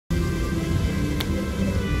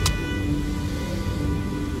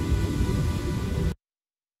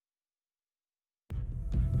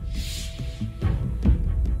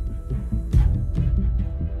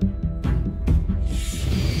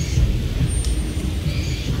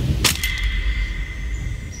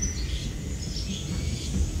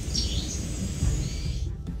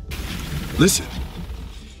Listen.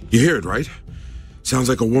 You hear it, right? Sounds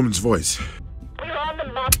like a woman's voice. We're on the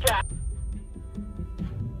mob track.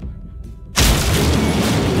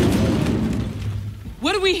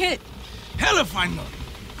 What do we hit? Hell if I know.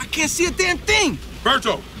 I can't see a damn thing.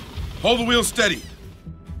 Berto, hold the wheel steady.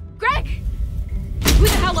 Greg! Who the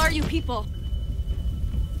hell are you people?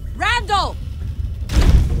 Randall!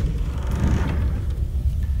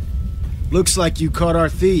 Looks like you caught our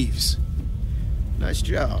thieves. Nice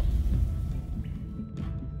job.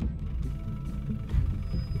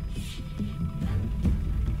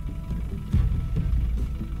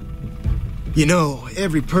 You know,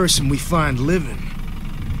 every person we find living,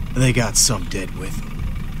 they got some dead with them.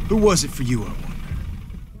 Who was it for you, I wonder?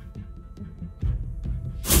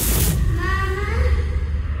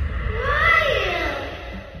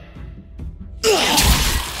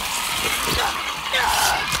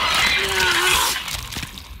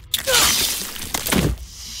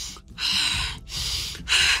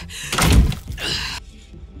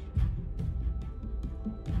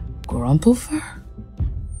 Grumplefer?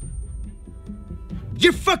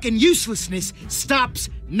 Your fucking uselessness stops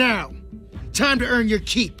now. Time to earn your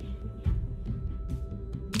keep.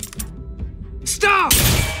 Stop!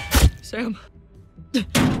 Sam.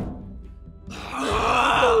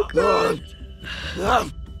 Oh, God.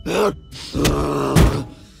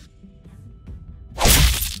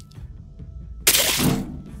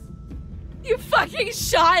 You fucking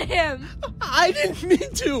shot him! I didn't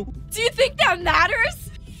mean to. Do you think that matters?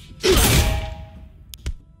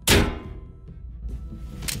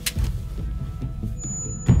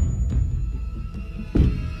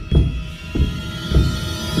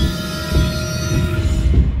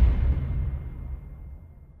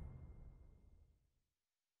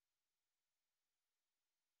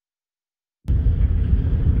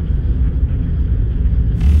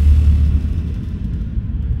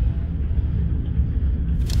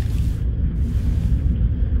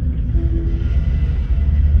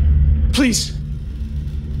 Please.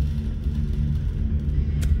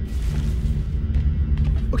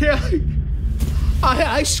 Okay,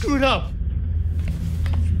 I screwed up.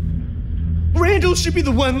 Randall should be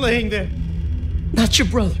the one laying there, not your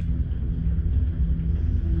brother.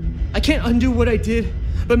 I can't undo what I did,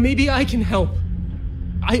 but maybe I can help.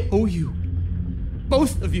 I owe you.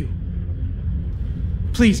 Both of you.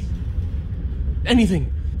 Please.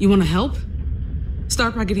 Anything. You want to help?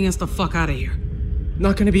 Start by getting us the fuck out of here.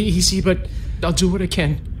 Not gonna be easy, but I'll do what I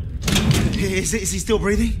can. Is he still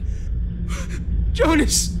breathing?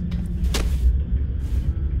 Jonas!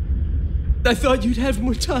 I thought you'd have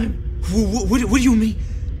more time. What do you mean?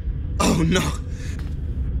 Oh, no.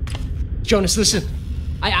 Jonas, listen.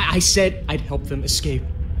 I said I'd help them escape.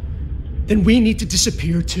 Then we need to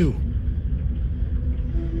disappear, too.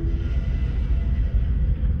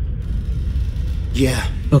 Yeah.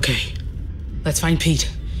 Okay. Let's find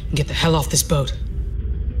Pete and get the hell off this boat.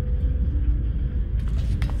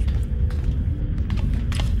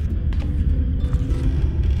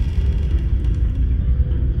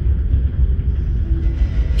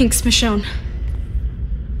 Thanks, Michonne,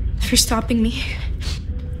 for stopping me.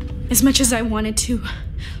 As much as I wanted to,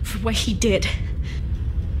 for what he did.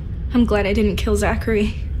 I'm glad I didn't kill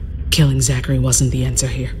Zachary. Killing Zachary wasn't the answer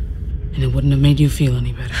here, and it wouldn't have made you feel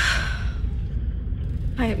any better.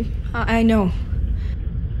 I know.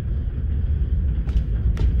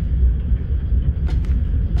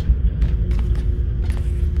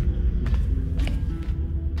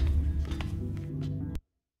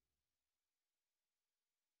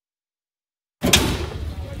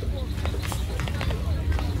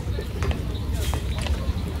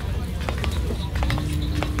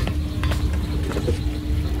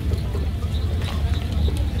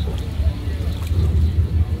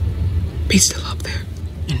 Pete's still up there,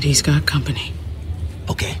 and he's got company.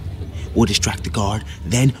 Okay, we'll distract the guard,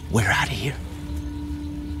 then we're out of here.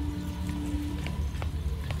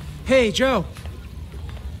 Hey, Joe.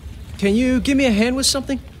 Can you give me a hand with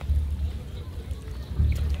something?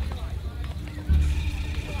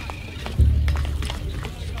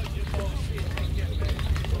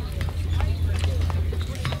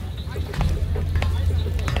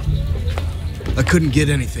 I couldn't get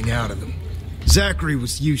anything out of him. Zachary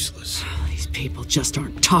was useless. These people just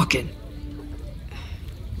aren't talking.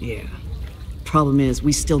 Yeah. Problem is,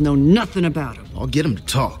 we still know nothing about him. I'll get him to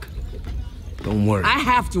talk. Don't worry. I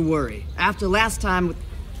have to worry. After last time...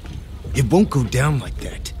 It won't go down like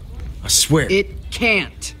that. I swear. It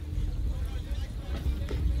can't.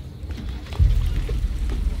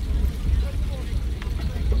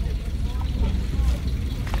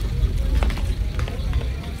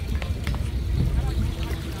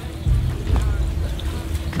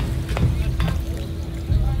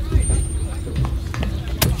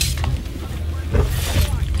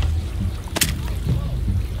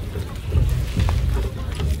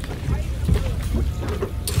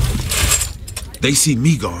 They see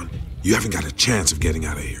me gone, you haven't got a chance of getting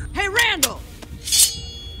out of here. Hey, Randall!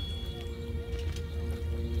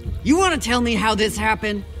 You want to tell me how this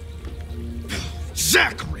happened?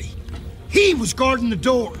 Zachary! He was guarding the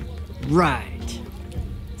door. Right.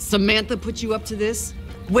 Samantha put you up to this?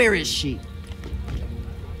 Where is she?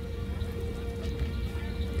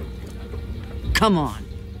 Come on.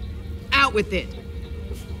 Out with it.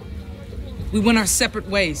 We went our separate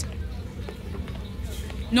ways.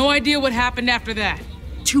 No idea what happened after that.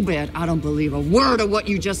 Too bad I don't believe a word of what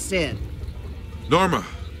you just said. Norma,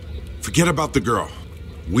 forget about the girl.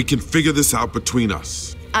 We can figure this out between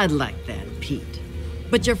us. I'd like that, Pete.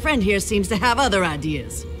 But your friend here seems to have other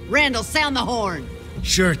ideas. Randall, sound the horn.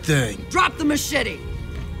 Sure thing. Drop the machete.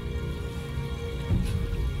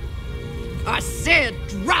 I said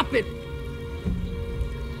drop it.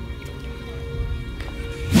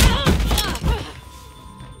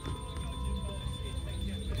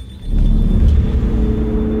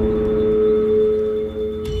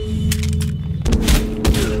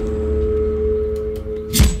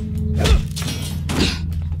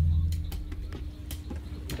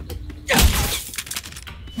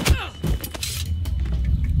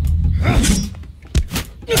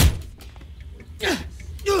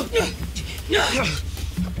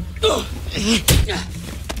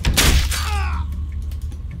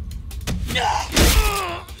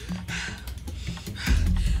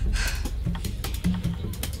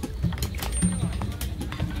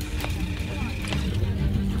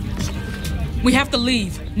 We have to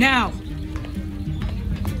leave, now.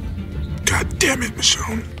 God damn it,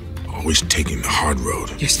 Michonne. Always taking the hard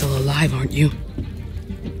road. You're still alive, aren't you?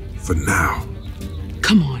 For now.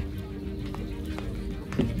 Come on.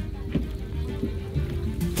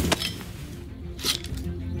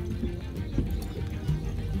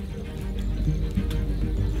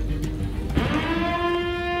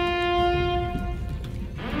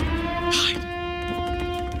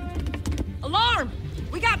 Alarm!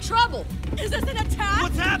 We got trouble! Is this an attack?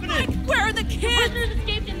 What's happening? Mike, where are the kids? Prisoners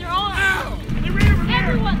escaped in their arms. Ow! They ran over there.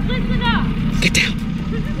 Everyone, listen up. Get down.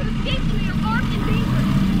 Prisoners escaped and they are armed and dangerous.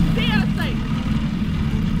 Stay out of sight.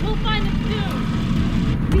 We'll find them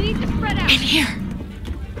soon. We need to spread out. In here.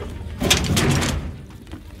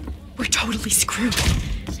 We're totally screwed.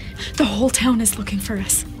 The whole town is looking for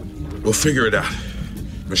us. We'll figure it out.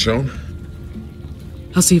 Michonne?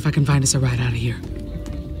 I'll see if I can find us a ride out of here.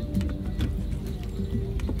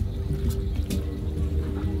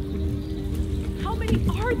 How many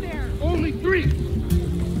are there? Only 3.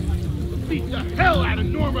 Beat the hell out of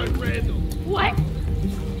Norma and Randall. What?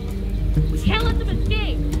 We can't let them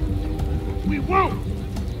escape. We won't.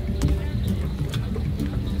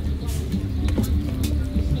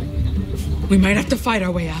 We might have to fight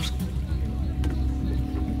our way out.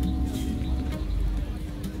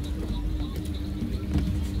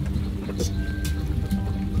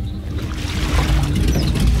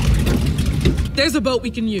 There's a boat we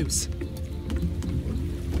can use.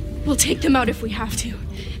 We'll take them out if we have to.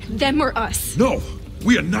 Them or us. No,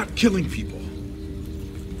 we are not killing people.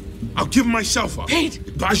 I'll give myself up. Pete!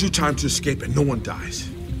 It buys you time to escape and no one dies.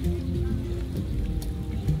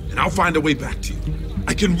 And I'll find a way back to you.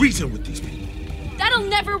 I can reason with these people. That'll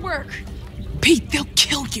never work. Pete, they'll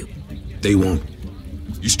kill you. They won't.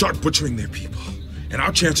 You start butchering their people, and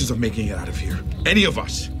our chances of making it out of here, any of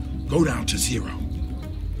us, go down to 0.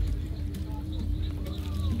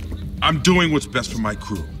 I'm doing what's best for my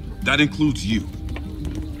crew. That includes you.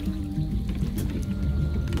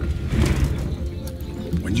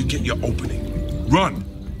 When you get your opening, run!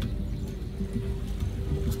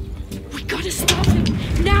 We gotta stop them.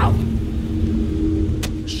 Now!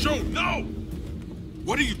 Show, no!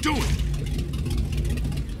 What are you doing?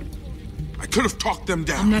 I could have talked them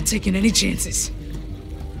down. I'm not taking any chances.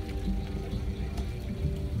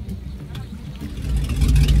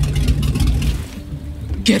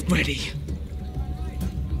 Get ready.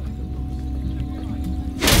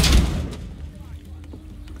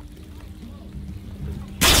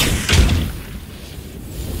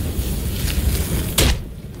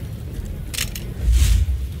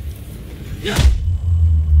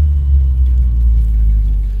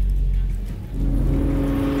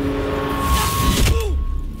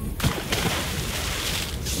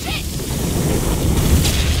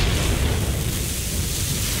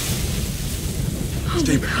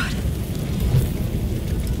 Stay back.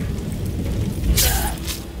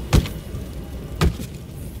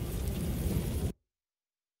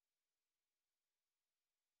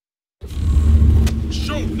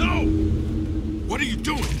 Show, no! What are you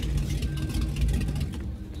doing?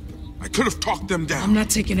 I could have talked them down. I'm not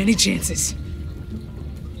taking any chances.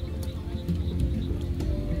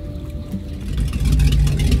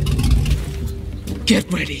 Get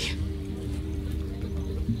ready.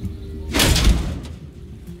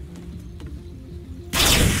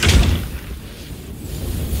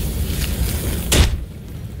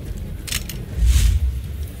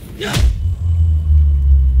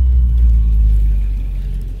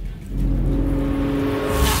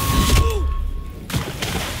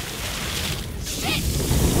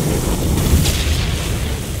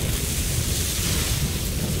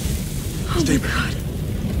 Stay back.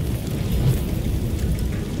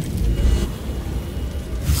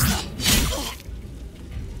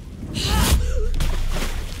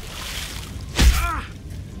 God.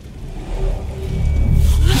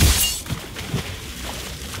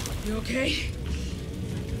 You okay?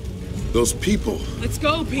 Those people. Let's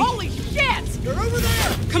go, Pete. Holy shit! They're over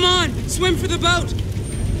there! Come on, swim for the boat.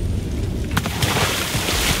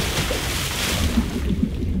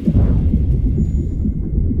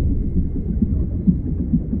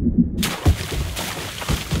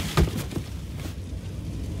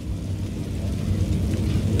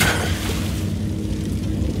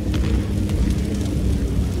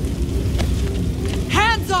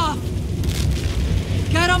 Hands off!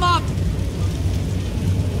 Get him up!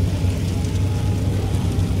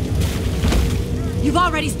 You've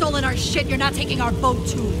already stolen our shit. You're not taking our boat,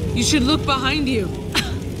 too. You should look behind you.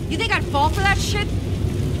 You think I'd fall for that shit?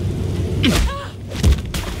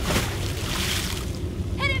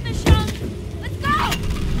 Hit it, Michonne! Let's go!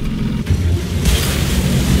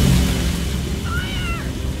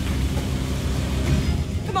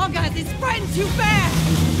 Come on, guys. He's spreading too fast!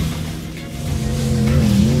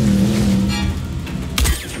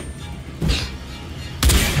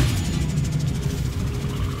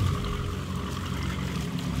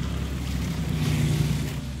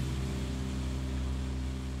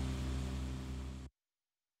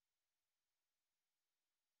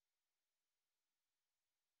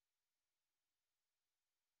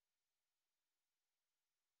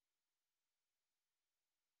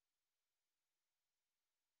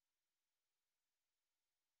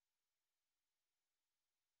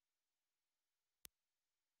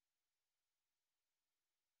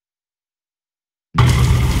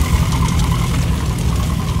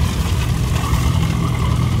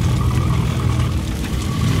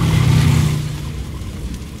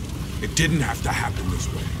 It didn't have to happen this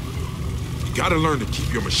way. You gotta learn to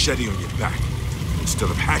keep your machete on your back instead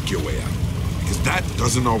of hack your way out. Because that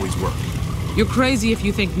doesn't always work. You're crazy if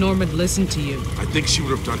you think Norma'd listen to you. I think she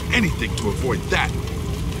would have done anything to avoid that.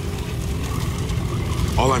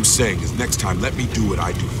 All I'm saying is next time, let me do what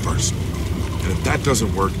I do first. And if that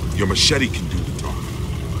doesn't work, your machete can do the talk.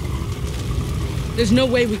 There's no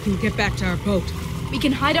way we can get back to our boat. We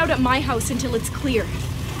can hide out at my house until it's clear.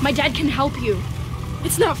 My dad can help you.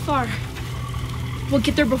 It's not far. We'll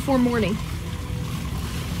get there before morning.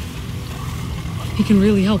 He can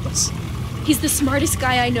really help us. He's the smartest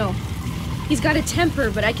guy I know. He's got a temper,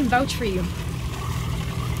 but I can vouch for you.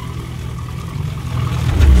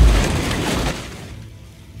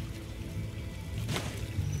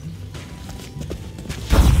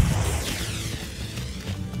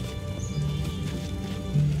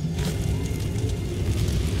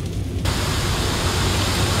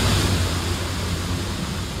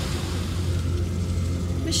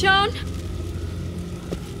 Michonne?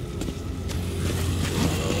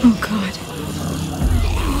 Oh, God.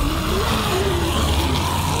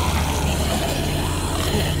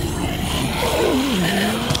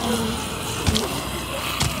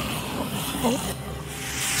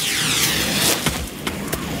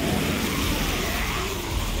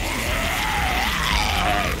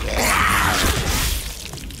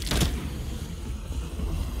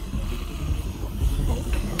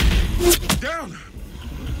 Down!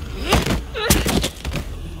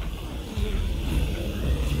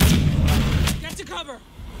 Get to cover!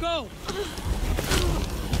 Go!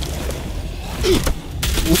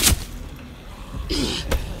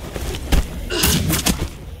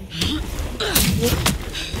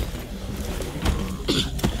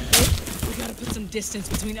 We gotta put some distance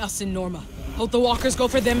between us and Norma. Hope the walkers go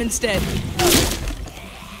for them instead.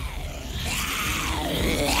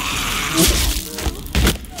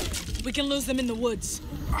 We can lose them in the woods.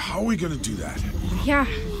 How are we gonna do that? Yeah,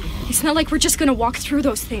 it's not like we're just gonna walk through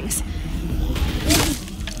those things.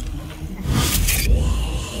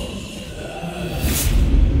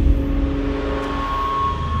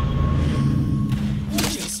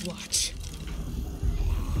 Just watch.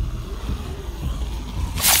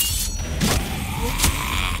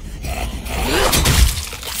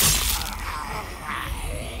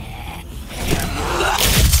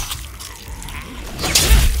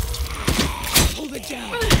 Hold it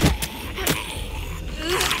down.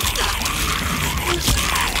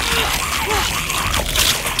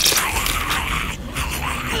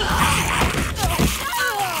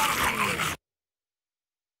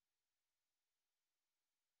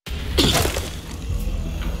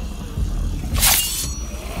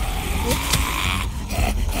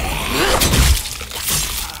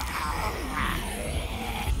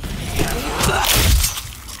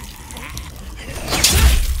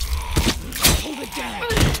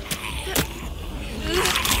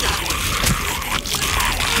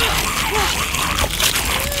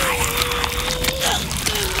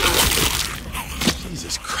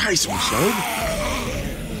 Jesus Christ, Michonne.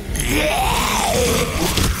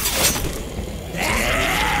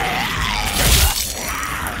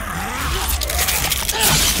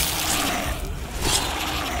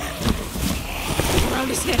 Around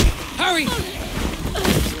his neck. Hurry!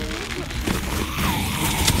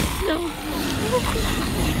 No.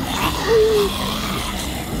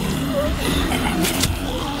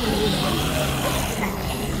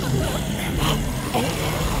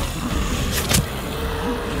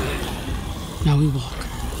 Now we walk.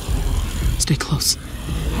 Stay close.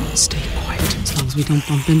 Stay quiet. As long as we don't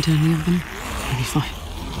bump into any of them, we'll be fine.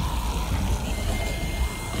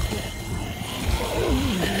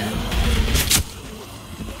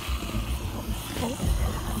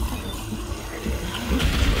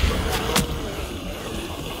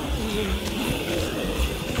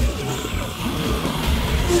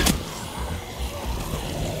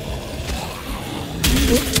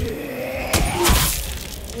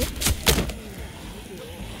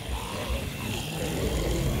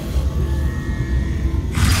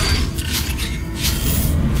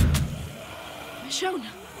 Michonne,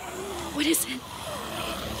 what is it?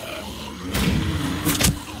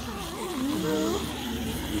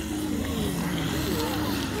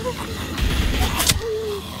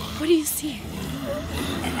 What do you see?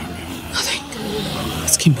 Nothing.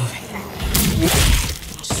 Let's keep moving.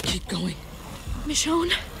 Just keep going.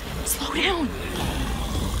 Michonne, slow down.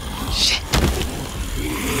 Shit.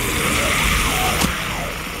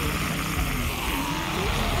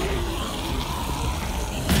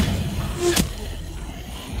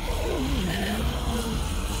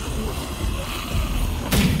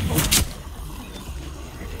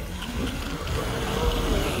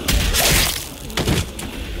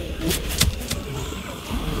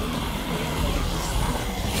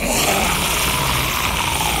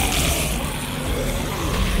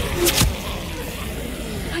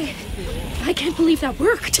 I can't believe that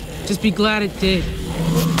worked. Just be glad it did.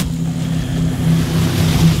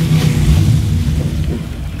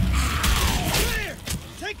 Clear!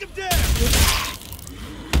 Take him down!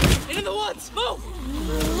 Into the woods! Move!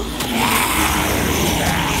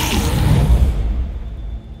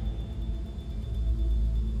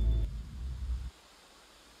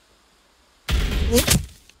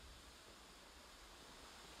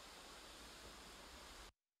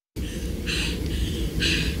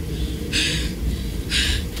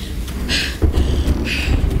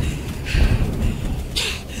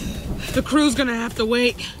 The crew's gonna have to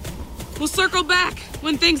wait. We'll circle back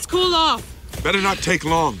when things cool off. Better not take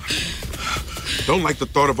long. Don't like the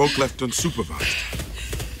thought of Oak left unsupervised.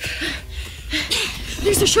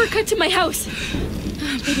 There's a shortcut to my house,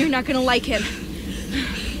 but you're not gonna like it.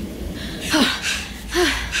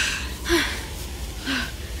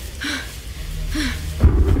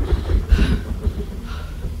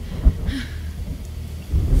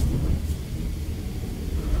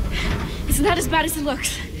 It's not as bad as it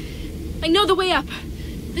looks. I know the way up.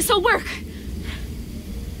 This'll work.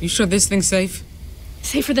 You sure this thing's safe?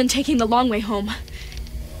 Safer than taking the long way home.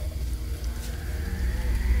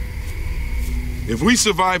 If we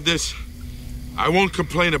survive this, I won't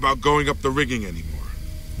complain about going up the rigging anymore.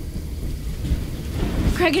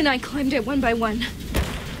 Craig and I climbed it one by one.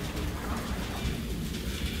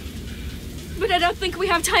 But I don't think we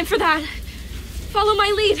have time for that. Follow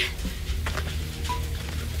my lead.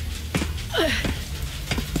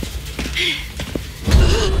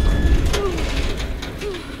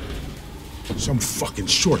 Some fucking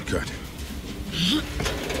shortcut.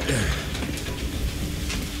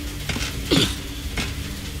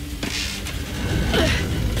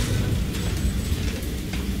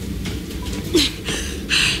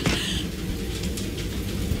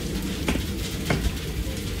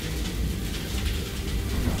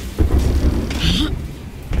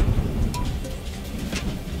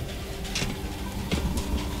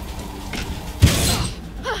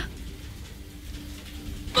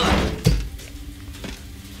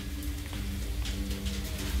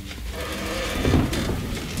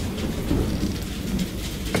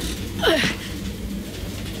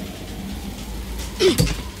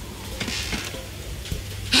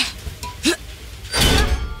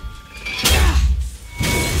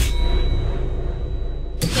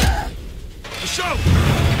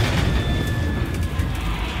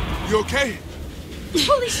 You okay?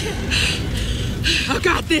 Holy shit! I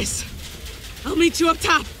got this. I'll meet you up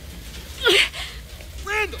top.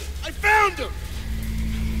 Randall, I found him!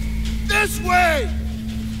 This way!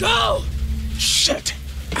 Go! Shit!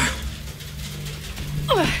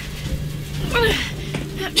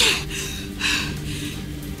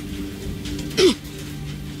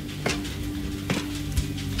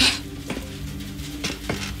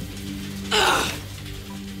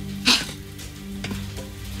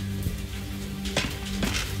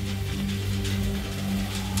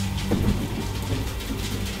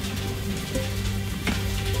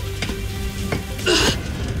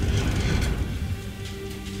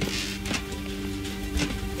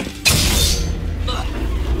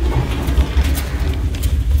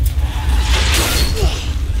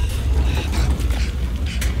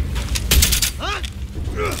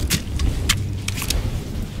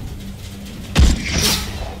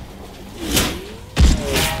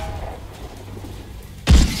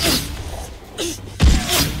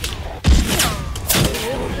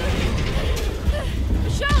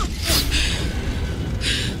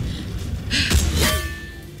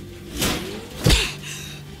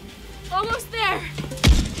 almost there.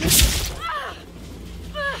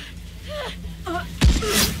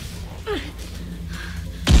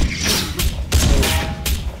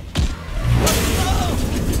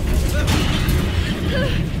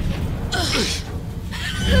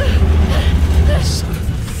 Son of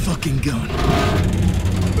a fucking gun.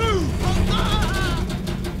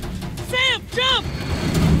 Sam, jump!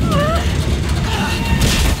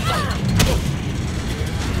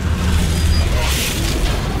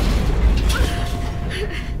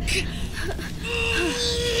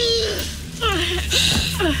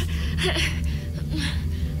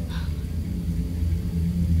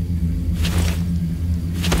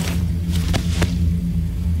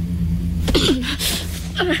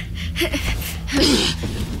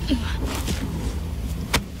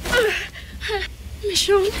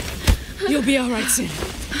 Michonne? You'll be all right, Sam.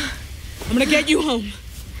 I'm gonna get you home.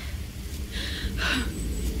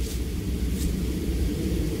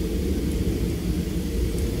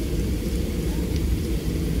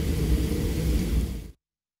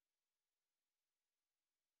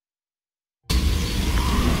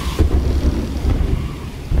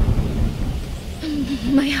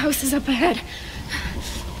 My house is up ahead.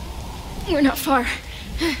 We're not far.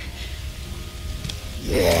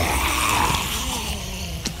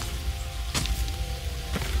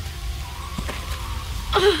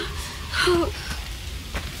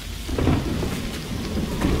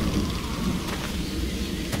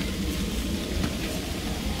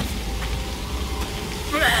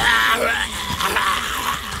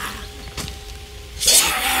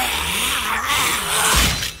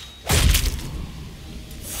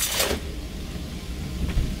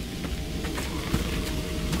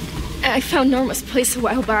 I found Norma's place a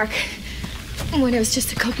while back, when it was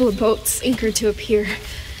just a couple of boats anchored to a pier.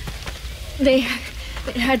 They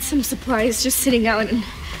had some supplies just sitting out, and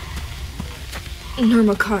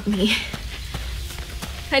Norma caught me.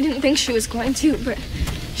 I didn't think she was going to, but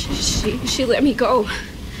she let me go.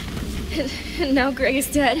 And now Greg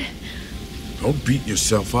is dead. Don't beat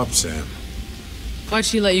yourself up, Sam. Why'd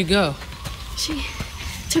she let you go? She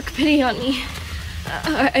took pity on me.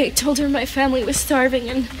 I told her my family was starving,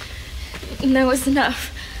 and that was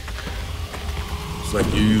enough. It's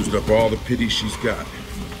like you used up all the pity she's got.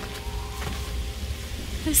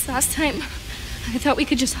 This last time, I thought we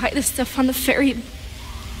could just hide this stuff on the ferry.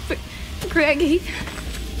 But Greg, he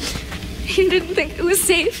didn't think it was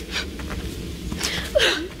safe.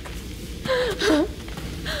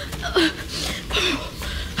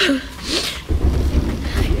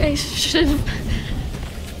 I should have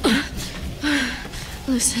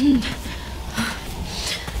listened.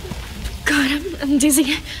 God, I'm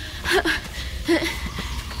dizzy.